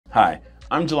Hi,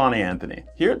 I'm Jelani Anthony.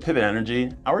 Here at Pivot Energy,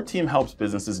 our team helps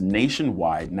businesses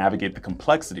nationwide navigate the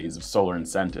complexities of solar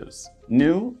incentives.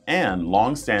 New and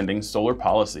long-standing solar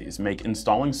policies make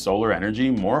installing solar energy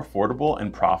more affordable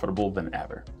and profitable than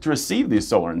ever. To receive these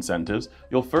solar incentives,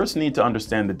 you'll first need to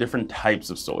understand the different types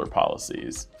of solar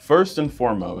policies. First and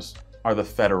foremost are the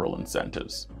federal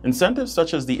incentives. Incentives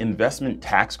such as the Investment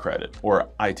Tax Credit, or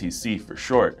ITC for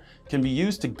short, can be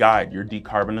used to guide your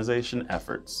decarbonization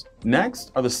efforts.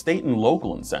 Next are the state and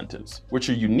local incentives, which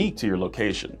are unique to your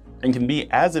location and can be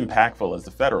as impactful as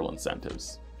the federal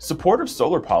incentives. Supportive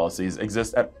solar policies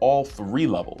exist at all three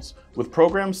levels, with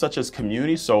programs such as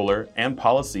community solar and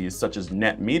policies such as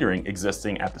net metering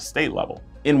existing at the state level.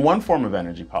 In one form of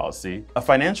energy policy, a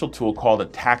financial tool called a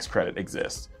tax credit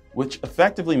exists, which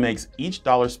effectively makes each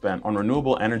dollar spent on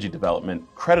renewable energy development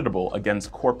creditable against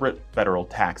corporate federal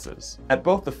taxes. At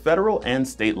both the federal and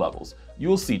state levels, you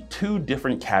will see two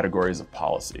different categories of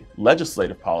policy: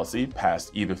 legislative policy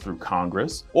passed either through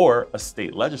Congress or a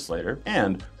state legislator,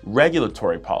 and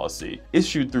regulatory policy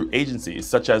issued through agencies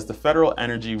such as the Federal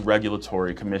Energy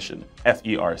Regulatory Commission,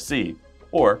 FERC,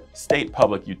 or State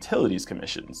Public Utilities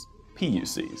Commissions,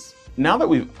 PUCs. Now that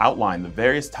we've outlined the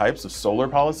various types of solar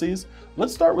policies,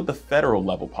 let's start with the federal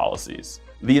level policies.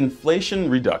 The Inflation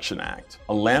Reduction Act,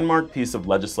 a landmark piece of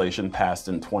legislation passed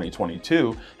in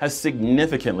 2022, has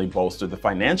significantly bolstered the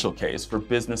financial case for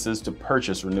businesses to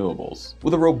purchase renewables.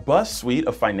 With a robust suite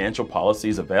of financial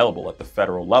policies available at the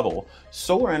federal level,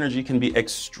 solar energy can be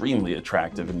extremely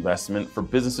attractive investment for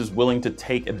businesses willing to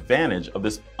take advantage of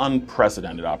this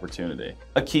unprecedented opportunity.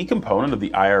 A key component of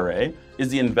the IRA is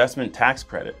the Investment Tax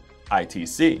Credit,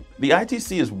 ITC. The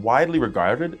ITC is widely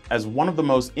regarded as one of the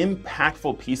most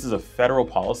impactful pieces of federal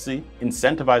policy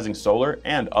incentivizing solar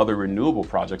and other renewable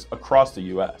projects across the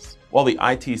US. While the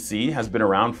ITC has been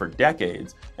around for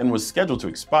decades and was scheduled to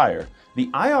expire, the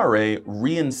IRA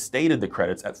reinstated the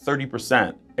credits at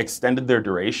 30%, extended their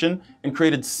duration, and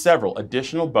created several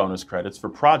additional bonus credits for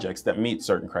projects that meet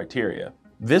certain criteria.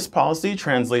 This policy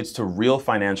translates to real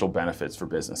financial benefits for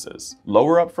businesses.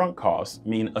 Lower upfront costs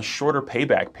mean a shorter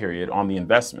payback period on the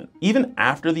investment. Even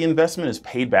after the investment is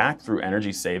paid back through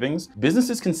energy savings,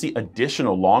 businesses can see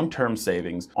additional long-term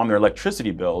savings on their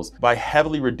electricity bills by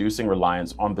heavily reducing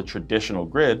reliance on the traditional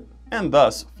grid and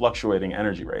thus fluctuating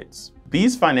energy rates.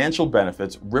 These financial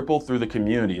benefits ripple through the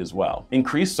community as well.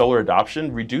 Increased solar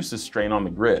adoption reduces strain on the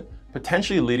grid,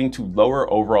 potentially leading to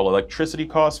lower overall electricity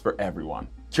costs for everyone.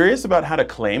 Curious about how to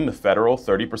claim the federal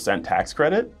 30% tax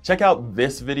credit? Check out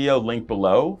this video linked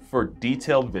below for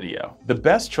detailed video. The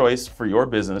best choice for your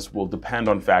business will depend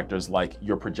on factors like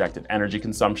your projected energy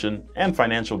consumption and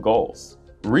financial goals.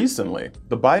 Recently,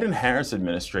 the Biden-Harris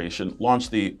administration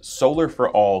launched the Solar for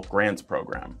All Grants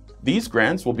program. These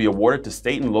grants will be awarded to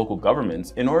state and local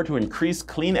governments in order to increase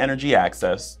clean energy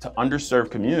access to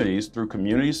underserved communities through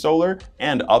community solar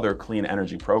and other clean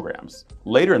energy programs.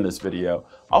 Later in this video,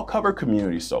 I'll cover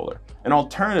community solar, an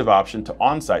alternative option to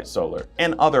on-site solar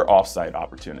and other off-site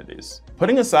opportunities.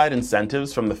 Putting aside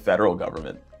incentives from the federal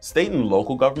government, state and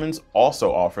local governments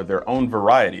also offer their own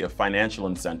variety of financial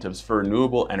incentives for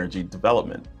renewable energy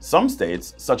development. Some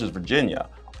states, such as Virginia,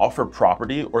 offer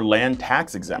property or land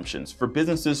tax exemptions for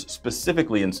businesses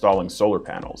specifically installing solar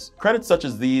panels. Credits such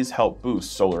as these help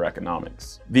boost solar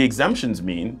economics. The exemptions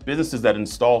mean businesses that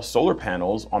install solar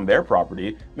panels on their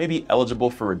property may be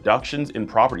eligible for reductions in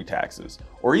property taxes,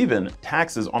 or even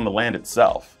taxes on the land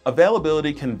itself.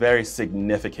 Availability can vary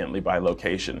significantly by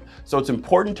location, so it's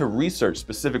important to research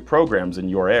specific programs in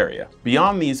your area.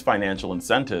 Beyond these financial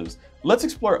incentives, let's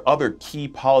explore other key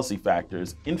policy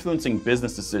factors influencing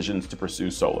business decisions to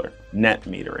pursue solar. Net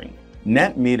metering.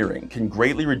 Net metering can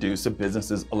greatly reduce a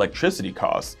business's electricity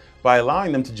costs by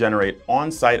allowing them to generate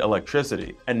on-site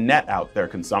electricity and net out their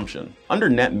consumption. Under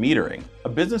net metering, a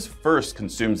business first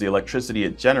consumes the electricity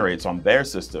it generates on their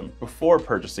system before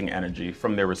purchasing energy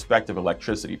from their respective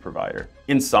electricity provider.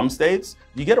 In some states,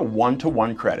 you get a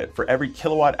 1-to-1 credit for every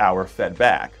kilowatt hour fed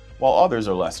back, while others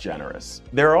are less generous.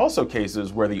 There are also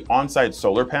cases where the on-site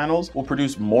solar panels will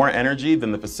produce more energy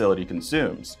than the facility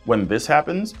consumes. When this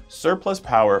happens, surplus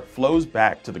power flows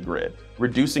back to the grid,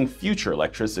 reducing future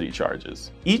electricity charges.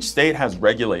 Each state has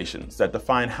regulations that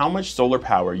define how much solar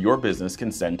power your business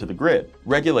can send to the grid.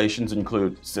 Regulations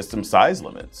include system size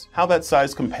limits, how that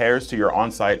size compares to your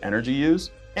on-site energy use,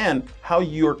 and how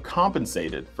you're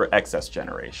compensated for excess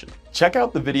generation. Check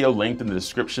out the video linked in the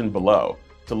description below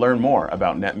to learn more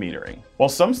about net metering. While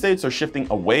some states are shifting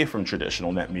away from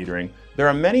traditional net metering, there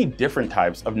are many different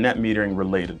types of net metering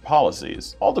related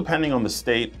policies, all depending on the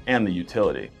state and the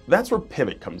utility. That's where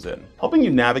Pivot comes in, helping you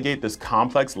navigate this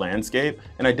complex landscape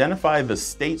and identify the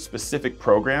state-specific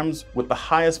programs with the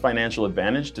highest financial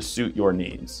advantage to suit your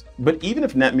needs. But even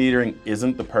if net metering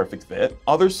isn't the perfect fit,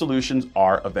 other solutions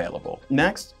are available.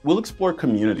 Next, we'll explore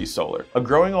community solar, a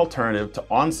growing alternative to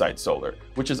on-site solar,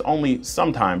 which is only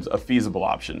sometimes a feasible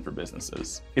option for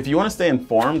businesses. If you want to stay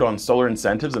informed on solar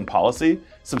incentives and policy,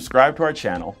 subscribe to our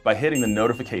channel by hitting the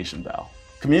notification bell.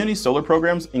 Community solar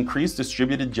programs increase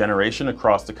distributed generation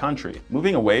across the country,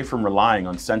 moving away from relying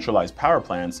on centralized power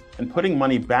plants and putting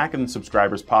money back in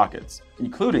subscribers' pockets,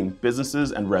 including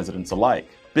businesses and residents alike.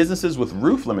 Businesses with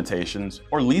roof limitations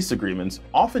or lease agreements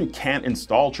often can't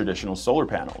install traditional solar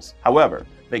panels. However,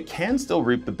 they can still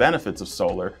reap the benefits of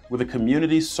solar with a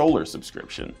community solar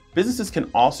subscription. Businesses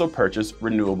can also purchase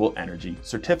renewable energy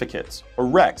certificates, or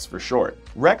RECs for short.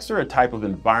 RECs are a type of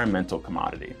environmental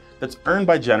commodity that's earned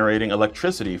by generating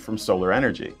electricity from solar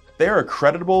energy. They are a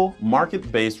creditable,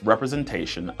 market-based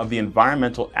representation of the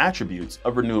environmental attributes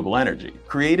of renewable energy,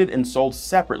 created and sold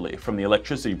separately from the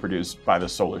electricity produced by the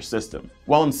solar system.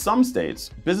 While in some states,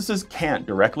 businesses can't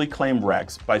directly claim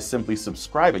RECs by simply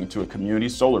subscribing to a community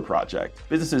solar project,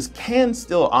 businesses can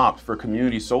still opt for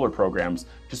community solar programs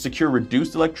to secure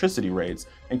reduced electricity rates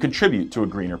and contribute to a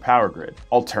greener power grid.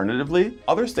 Alternatively,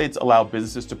 other states allow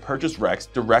businesses to purchase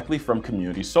RECs directly from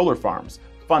community solar farms,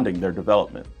 funding their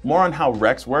development. More on how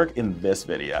RECs work in this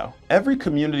video. Every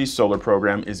community solar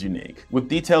program is unique, with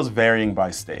details varying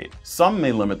by state. Some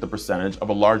may limit the percentage of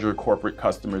a larger corporate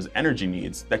customer's energy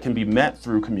needs that can be met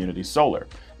through community solar,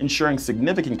 ensuring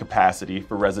significant capacity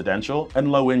for residential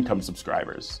and low-income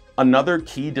subscribers. Another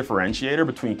key differentiator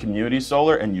between community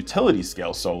solar and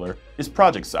utility-scale solar is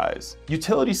project size.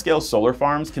 Utility-scale solar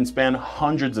farms can span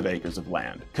hundreds of acres of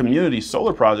land. Community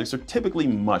solar projects are typically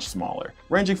much smaller,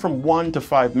 ranging from 1 to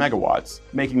 5 megawatts,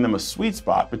 making them a sweet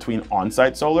spot between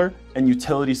on-site solar and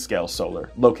utility-scale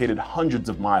solar, located hundreds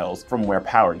of miles from where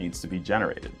power needs to be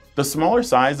generated. The smaller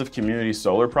size of community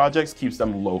solar projects keeps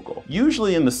them local,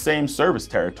 usually in the same service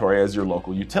territory as your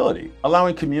local utility,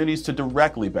 allowing communities to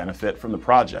directly benefit from the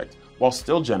project while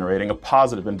still generating a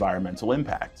positive environmental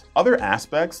impact. Other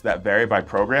aspects that vary by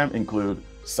program include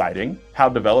siting, how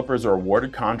developers are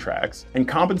awarded contracts, and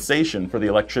compensation for the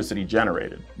electricity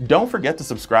generated. Don't forget to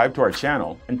subscribe to our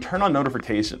channel and turn on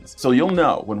notifications so you'll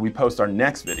know when we post our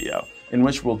next video, in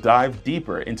which we'll dive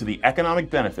deeper into the economic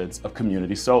benefits of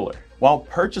community solar. While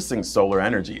purchasing solar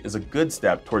energy is a good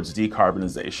step towards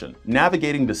decarbonization,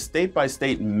 navigating the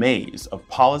state-by-state maze of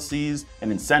policies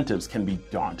and incentives can be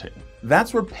daunting.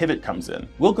 That's where Pivot comes in.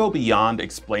 We'll go beyond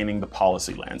explaining the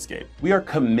policy landscape. We are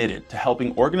committed to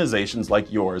helping organizations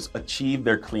like yours achieve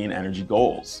their clean energy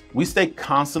goals. We stay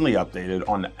constantly updated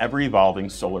on ever-evolving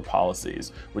solar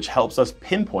policies, which helps us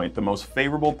pinpoint the most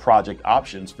favorable project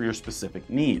options for your specific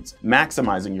needs,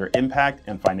 maximizing your impact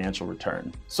and financial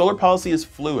return. Solar policy is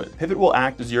fluid. Pivot will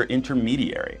act as your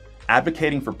intermediary,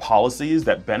 advocating for policies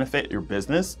that benefit your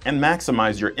business and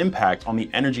maximize your impact on the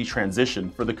energy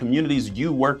transition for the communities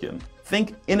you work in.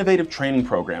 Think innovative training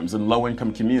programs in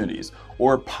low-income communities,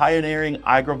 or pioneering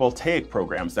agrivoltaic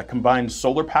programs that combine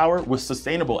solar power with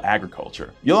sustainable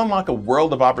agriculture. You'll unlock a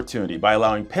world of opportunity by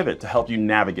allowing Pivot to help you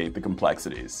navigate the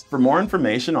complexities. For more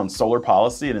information on solar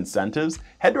policy and incentives,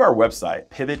 head to our website,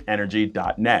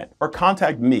 pivotenergy.net, or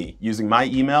contact me using my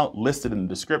email listed in the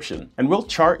description, and we'll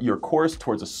chart your course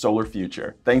towards a solar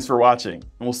future. Thanks for watching, and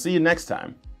we'll see you next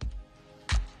time.